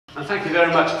And thank you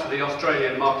very much to the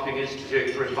Australian Marketing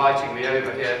Institute for inviting me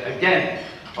over here again.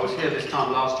 I was here this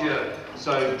time last year.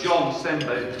 So John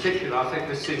Sembe in particular, I think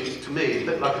this seems to me a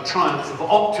bit like a triumph of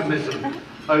optimism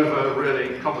over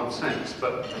really common sense,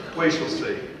 but we shall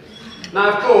see.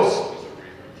 Now, of course,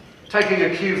 taking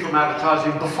a cue from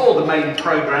advertising before the main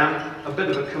programme, a bit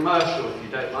of a commercial if you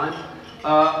don't mind.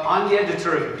 I'm the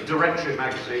editor of Directory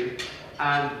magazine,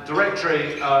 and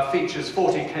Directory features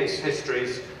 40 case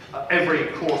histories every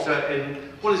quarter in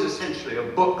what is essentially a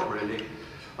book, really.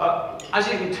 As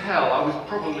you can tell, I was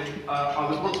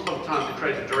once upon a time the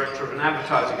creative director of an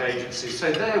advertising agency,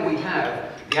 so there we have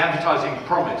the advertising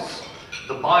promise,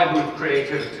 the Bible of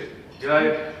creativity, you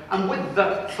know? And with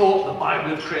that thought, the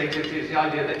Bible of creativity is the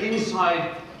idea that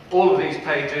inside all of these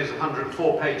pages,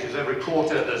 104 pages every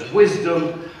quarter, there's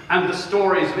wisdom and the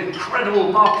stories of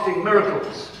incredible marketing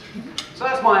miracles. So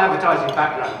that's my advertising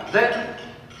background. Then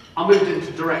I moved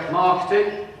into direct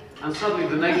marketing, and suddenly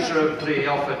the nature of the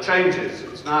offer changes.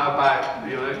 It's now about,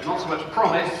 you know, not so much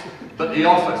promise, but the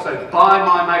offer. So buy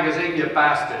my magazine, you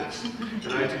bastards. You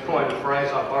know, to coin a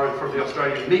phrase I borrowed from the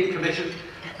Australian Meat Commission.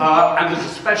 And there's a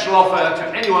special offer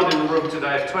to anyone in the room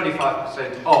today of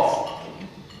 25% off.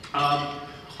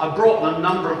 I brought a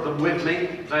number of them with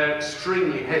me. They're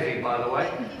extremely heavy, by the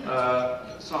way.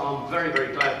 So I'm very,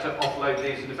 very glad to offload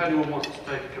these. And if anyone wants to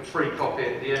take a free copy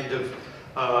at the end of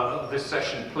this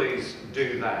session, please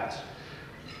do that.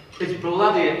 It's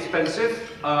bloody expensive.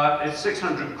 It's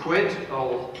 600 quid,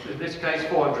 or in this case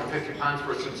 450 pounds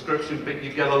for a subscription, but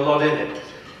you get a lot in it.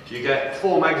 You get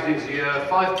 4 magazines a year,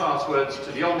 5 passwords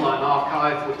to the online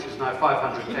archive, which is now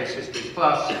 500 case histories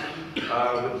plus,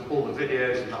 with all the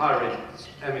videos and the high-res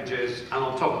images, and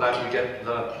on top of that you get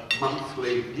the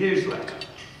monthly newsletter.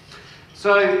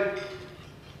 So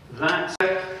that's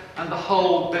it, and the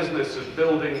whole business of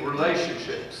building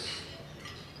relationships.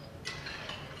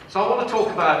 So I want to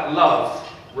talk about love,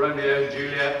 Romeo and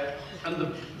Juliet, and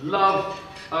the love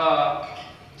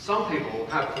some people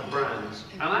have for brands.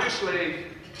 And actually,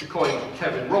 to coin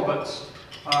Kevin Roberts,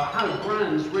 how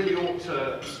brands really ought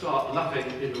to start loving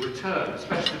in return,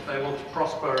 especially if they want to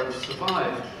prosper and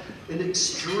survive in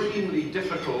extremely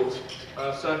difficult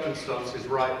circumstances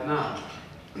right now.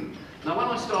 Now, when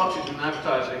I started in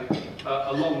advertising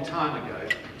a long time ago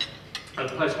at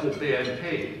a place called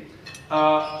BNP,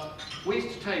 we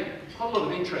used to take quite a lot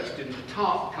of interest in the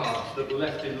tart cards that were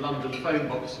left in London phone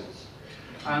boxes.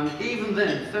 And even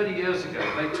then, 30 years ago,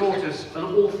 they taught us an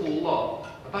awful lot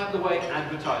about the way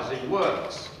advertising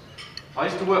works. I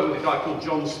used to work with a guy called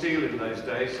John Steele in those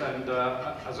days, and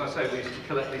as I say, we used to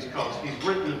collect these cards. He's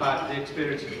written about the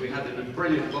experiences we had in a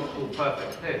brilliant book called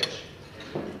Perfect Pitch.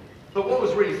 But what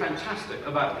was really fantastic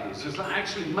about these is that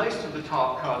actually most of the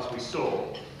tart cards we saw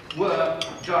were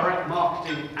direct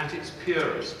marketing at its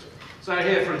purest. So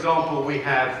here, for example, we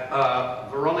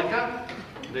have Veronica.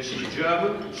 She's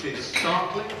German, she's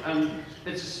startling, and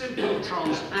it's a simple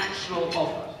transactional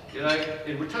offer. You know,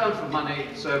 in return for money,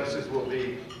 services will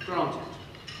be granted.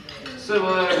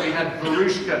 Similarly, we had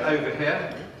Verushka over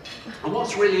here. And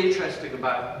what's really interesting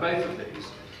about both of these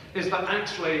is that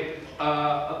actually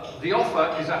the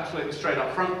offer is absolutely straight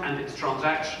up front and it's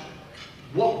transactional.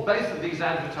 What both of these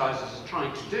advertisers are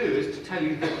trying to do is to tell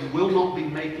you that you will not be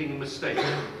making a mistake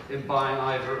in buying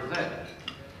either of them.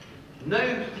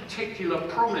 No particular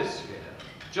promise here,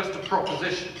 just a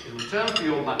proposition. In return for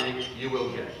your money, you will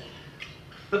get.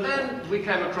 But then we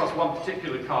came across one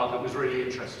particular card that was really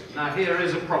interesting. Now here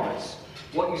is a promise.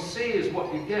 What you see is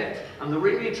what you get. And the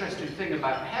really interesting thing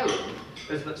about Helen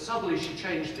is that suddenly she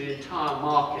changed the entire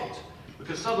market.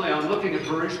 Because suddenly I'm looking at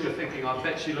Verushka thinking, I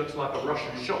bet she looks like a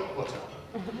Russian shot putter.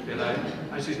 You know?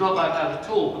 And she's not like that at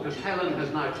all, because Helen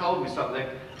has now told me something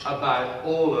about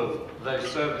all of those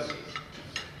services.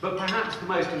 But perhaps the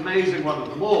most amazing one of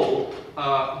them all,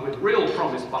 with real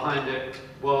promise behind it,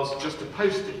 was just a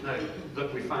post-it note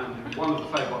that we found in one of the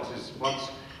phone boxes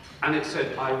once, and it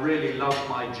said, "I really love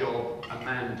my job,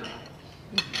 Amanda."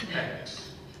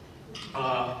 X.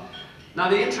 Now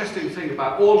the interesting thing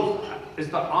about all of that is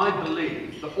that I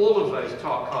believe that all of those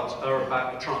tart cards are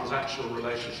about a transactional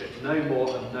relationship, no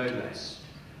more and no less.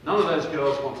 None of those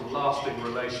girls want a lasting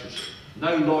relationship,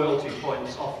 no loyalty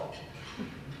points offered.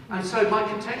 And so my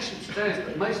contention today is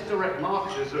that most direct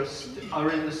marketers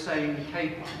are in the same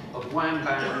caper of wham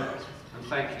bam and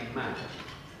thank you ma'am.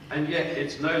 And yet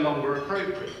it's no longer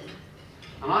appropriate.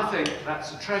 And I think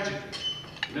that's a tragedy.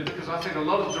 You know, because I think a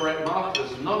lot of direct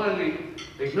marketers are not only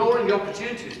ignoring the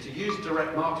opportunities to use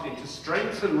direct marketing to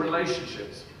strengthen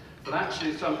relationships, but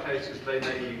actually in some cases they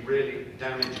may be really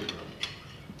damaging them.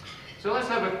 So let's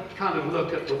have a kind of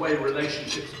look at the way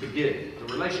relationships begin.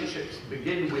 The relationships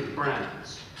begin with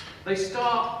brands. They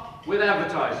start with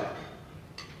advertising.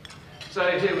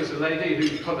 So here was a lady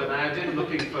who put an ad in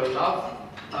looking for love.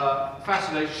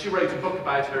 Fascinated. She wrote a book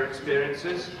about her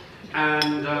experiences,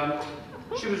 and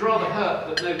she was rather hurt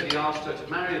that nobody asked her to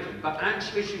marry them. But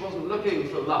actually, she wasn't looking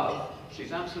for love.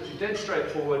 She's absolutely dead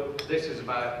straightforward. This is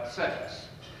about sex.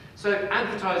 So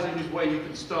advertising is where you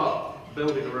can start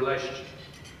building a relationship.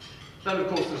 Then, of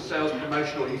course, there's sales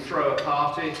promotion, or you throw a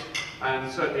party.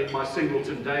 And certainly in my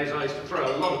singleton days, I used to throw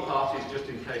a lot of parties just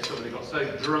in case somebody got so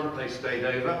drunk they stayed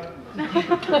over.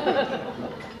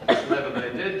 Never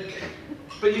they did.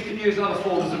 But you can use other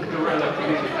forms of guerrilla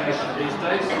communication these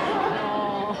days.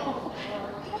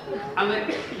 And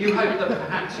then you hope that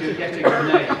perhaps you're getting a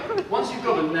name. Once you've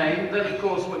got a name, then of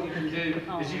course what you can do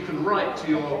is you can write to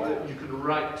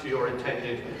your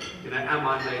intended, am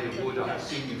I made of wood? I have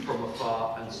seen you from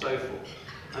afar, and so forth.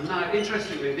 And now,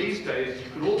 interestingly, these days you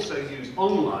can also use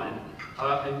online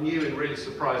in new and really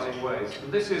surprising ways. And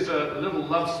this is a little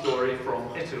love story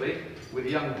from Italy with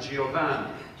young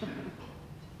Giovanni.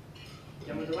 Mi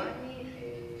chiamo Giovanni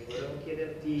e volevo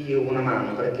chiederti una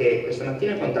mano, perché questa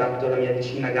mattina ho incontrato la mia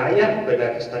vicina Gaia,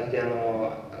 quella che sta al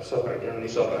piano sopra, il piano di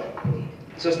sopra. In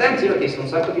sostanza io ho chiesto un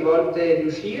sacco di volte di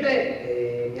uscire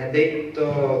e mi ha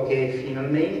detto che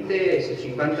finalmente, se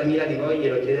 50.000 di voi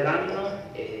glielo chiederanno,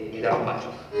 mi darà un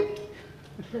bacio.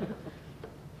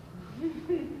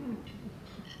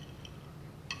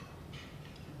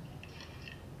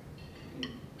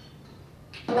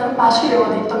 Da un bacio io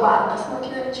avevo detto guarda, se non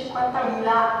chiedere 50.000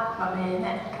 va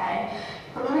bene, ok?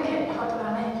 Il problema è che ho fatto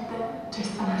veramente, cioè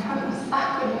stanno arrivando un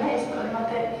sacco di mail, sono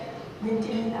arrivate 20.000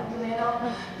 più o meno,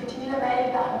 20.000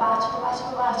 mail da bacio,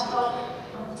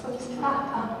 sono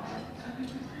disperata.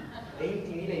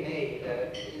 20.000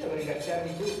 email, io devo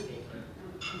ringraziarvi tutti.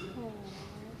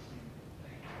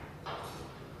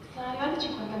 Sono arrivate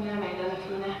 50.000 mail alla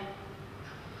fine.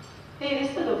 E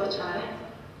adesso devo baciare.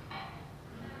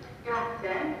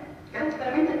 Grazie, grazie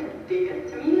veramente a tutti,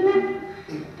 grazie mille.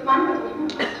 Domani vado in un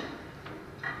bacio.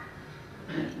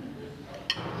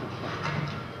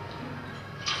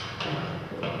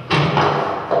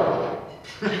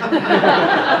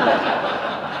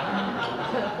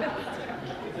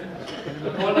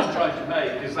 The point I'm trying to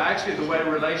make is that actually the way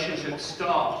relationships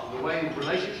start, the way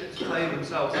relationships play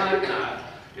themselves out now,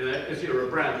 if you're a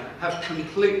brand, have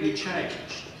completely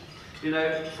changed.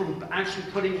 From actually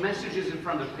putting messages in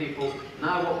front of people,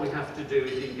 now what we have to do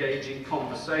is engage in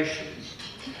conversations.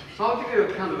 So I'll give you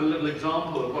a kind of a little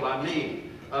example of what I mean.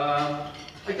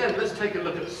 Again, let's take a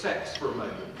look at sex for a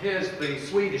moment. Here's the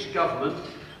Swedish government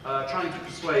trying to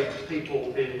persuade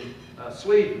people in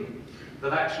Sweden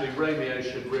that actually Romeo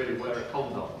should really wear a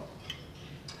condom.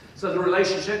 So the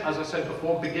relationship, as I said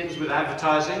before, begins with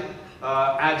advertising.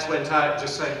 Ads went out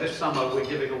just saying this summer we're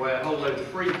giving away a whole load of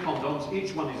free condoms.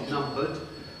 Each one is numbered.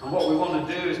 And what we want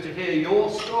to do is to hear your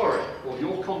story, or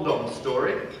your condom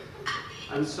story.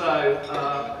 And so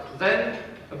then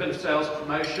a bit of sales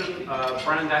promotion,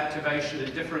 brand activation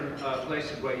in different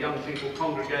places where young people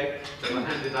congregate. They were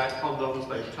handed out condoms,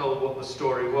 they were told what the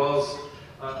story was.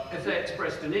 If they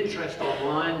expressed an interest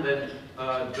online, then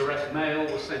direct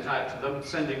mail was sent out to them,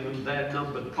 sending them their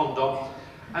numbered condom,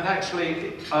 and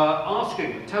actually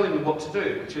telling them what to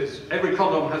do, which is every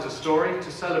condom has a story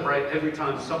to celebrate every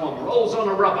time someone rolls on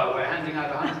a rubber. We're handing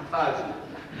out 100,000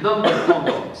 numbered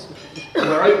condoms. And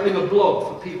we're opening a blog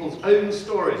for people's own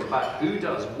stories about who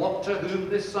does what to whom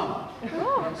this summer.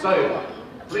 So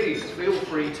please feel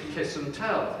free to kiss and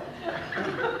tell.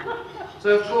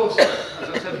 So of course, as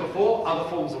I said before, other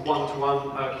forms of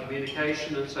one-to-one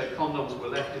communication, and so condoms were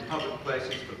left in public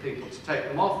places for people to take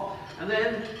them off, and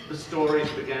then the stories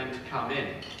began to come in.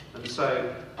 And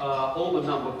so all the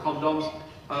numbered condoms,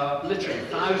 literally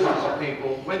thousands of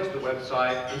people went to the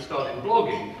website and started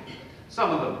blogging.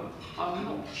 Some of them, I'm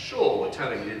not sure we're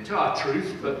telling the entire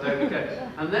truth, but there we go.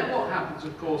 And then what happens,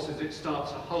 of course, is it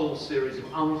starts a whole series of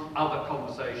other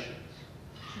conversations.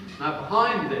 Now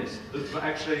behind this, there's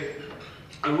actually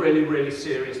a really, really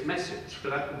serious message.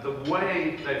 But the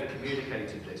way they've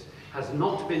communicated this has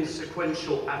not been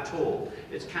sequential at all.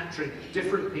 It's capturing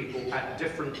different people at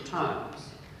different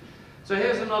times. So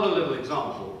here's another little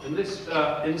example. In this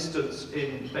instance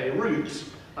in Beirut,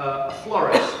 a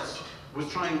florist was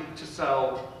trying to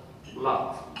sell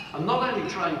love. And not only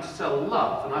trying to sell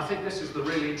love, and I think this is the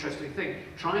really interesting thing,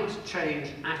 trying to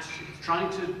change attitudes, trying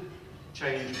to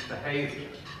change behavior.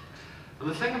 And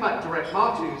the thing about direct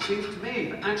marketing, it seems to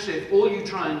me that actually if all you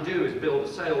try and do is build a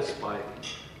sales spike,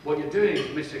 what you're doing is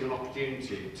missing an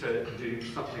opportunity to do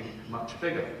something much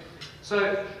bigger.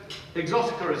 So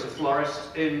Exotica is a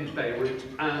florist in Beirut,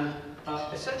 and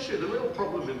essentially the real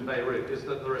problem in Beirut is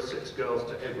that there are 6 girls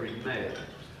to every male.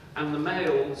 And the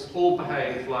males all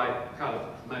behave like kind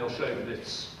of male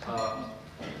chauvinists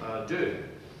do.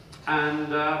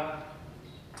 And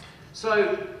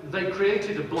so they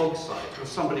created a blog site of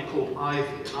somebody called Ivy.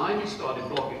 And Ivy started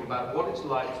blogging about what it's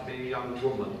like to be a young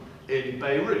woman in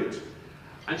Beirut.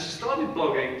 And she started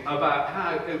blogging about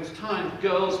how it was time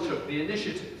girls took the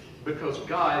initiative, because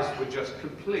guys were just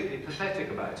completely pathetic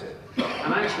about it.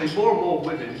 And actually more and more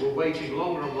women were waiting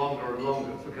longer and longer and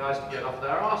longer for guys to get off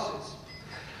their arses.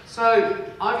 So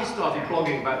Ivy started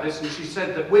blogging about this, and she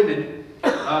said that women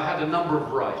had a number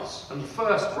of rights. And the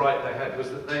first right they had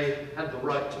was that they had the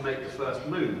right to make the first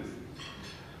move.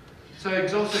 So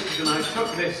Exotic Organised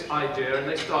took this idea and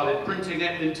they started printing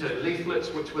it into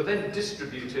leaflets, which were then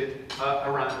distributed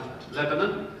around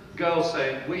Lebanon. Girls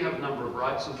saying, we have a number of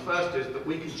rights, and first is that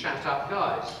we can chat up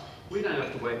guys. We don't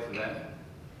have to wait for them.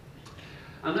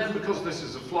 And then, because this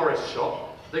is a florist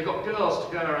shop, they got girls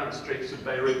to go around the streets of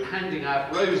Beirut handing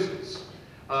out roses.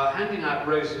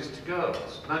 To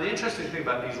girls. Now the interesting thing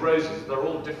about these roses, they're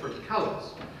all different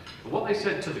colours. And what they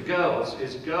said to the girls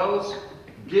is, girls,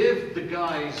 give the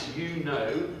guys you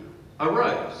know a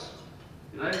rose,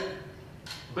 you know,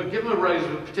 but give them a rose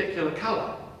of a particular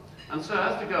colour. And so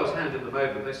as the girls handed them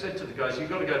over, they said to the guys, you've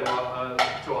got to go to our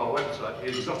website,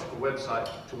 the Exotica website,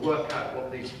 to work out what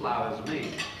these flowers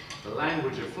mean, the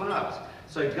language of flowers.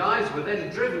 So guys were then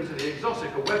driven to the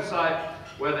Exotica website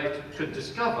where they could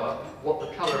discover what the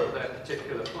colour of their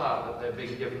particular flower that they're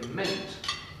being given meant.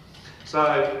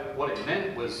 So what it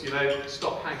meant was, you know,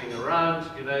 stop hanging around,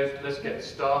 you know, let's get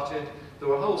started. There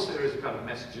were a whole series of kind of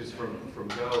messages from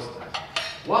girls there.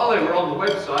 While they were on the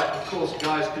website, of course,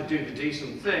 guys could do the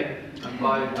decent thing and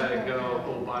buy their girl,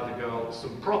 or buy the girl,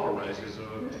 some proper roses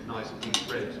of a nice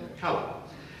deep red colour.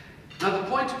 Now the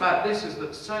point about this is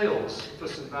that sales for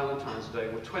St. Valentine's Day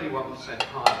were 21%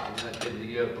 higher than they'd been the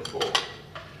year before.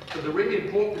 So the really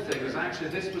important thing is actually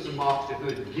this was a marketer who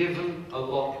had given a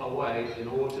lot away in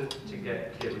order to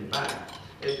get given back.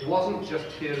 It wasn't just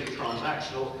purely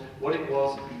transactional. What it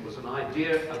was an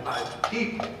idea about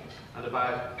people and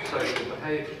about social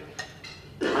behaviour.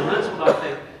 And that's what I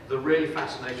think the really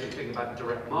fascinating thing about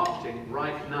direct marketing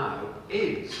right now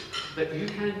is that you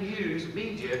can use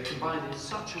media combined in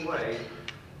such a way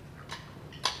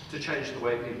to change the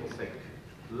way people think,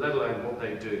 let alone what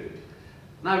they do.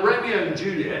 Now, Romeo and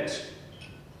Juliet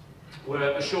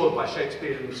were assured by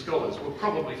Shakespearean scholars were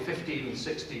probably 15 and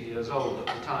 16 years old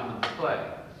at the time of the play.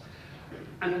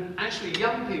 And actually,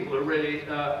 young people are really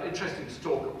interesting to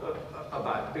talk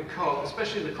about, because,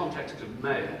 especially in the context of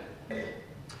mail,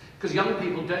 because young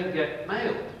people don't get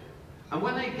mail. And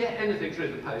when they get anything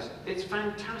through the post, it's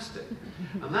fantastic.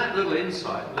 And that little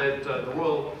insight led the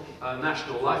Royal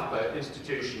National Lifeboat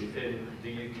Institution in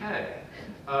the UK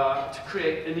to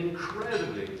create an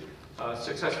incredibly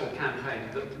successful campaign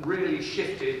that really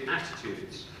shifted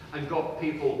attitudes and got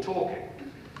people talking.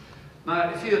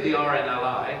 Now, if you're the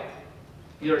RNLI,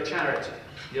 you're a charity.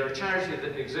 You're a charity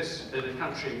that exists in a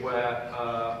country where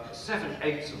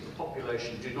 7/8 of the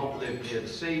population do not live near the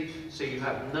sea, so you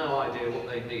have no idea what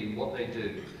they mean, what they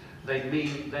do. They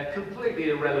mean they're completely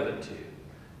irrelevant to you.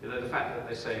 You know, the fact that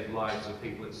they save lives of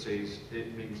people at seas,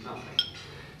 it means nothing.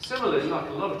 Similarly, like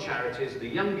a lot of charities, the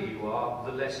younger you are,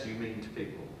 the less you mean to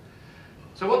people.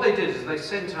 So what they did is they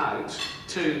sent out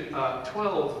to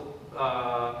 12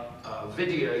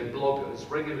 video bloggers,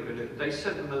 regular video, they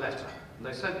sent them a letter.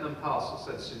 They sent them parcels.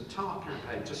 So this entire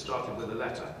campaign just started with a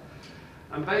letter.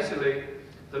 And basically,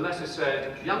 the letter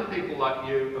said, young people like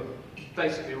you are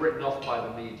basically written off by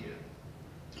the media.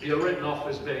 You're written off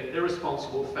as being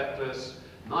irresponsible, feckless,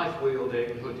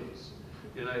 knife-wielding hoodies.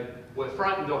 You know, we're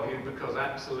frightened of you because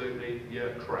absolutely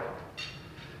you're crap.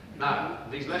 Now,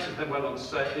 these letters then went on to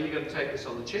say, are you going to take this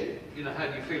on the chin? You know, how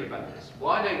do you feel about this?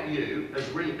 Why don't you, as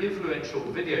really influential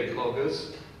video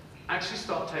bloggers, actually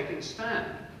start taking a stand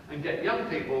and get young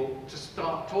people to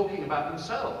start talking about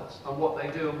themselves and what they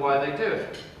do and why they do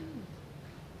it?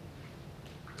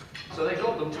 So they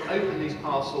got them to open these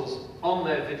parcels on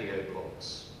their video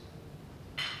blogs.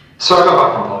 So I got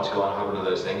back from Portugal and I had one of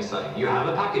those things saying, you have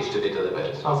a package to be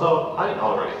delivered. I thought, I didn't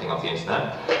order anything off the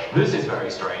internet. This is very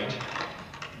strange.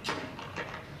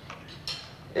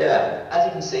 Yeah, as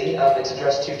you can see, it's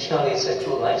addressed to Charlie Is So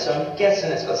Cool Like, so I'm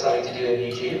guessing it's got something to do with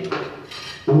YouTube.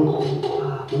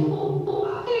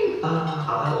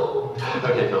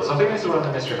 Okay, Phil, so I think this is one of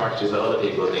the mystery packages that other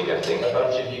people have been getting. A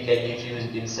bunch of UK YouTubers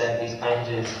have been sent these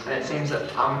packages, and it seems that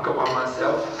I've got one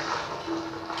myself.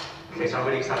 Okay, so I'm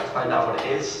really excited to find out what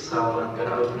it is, so I'm going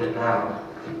to open it now.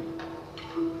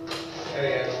 There we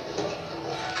go.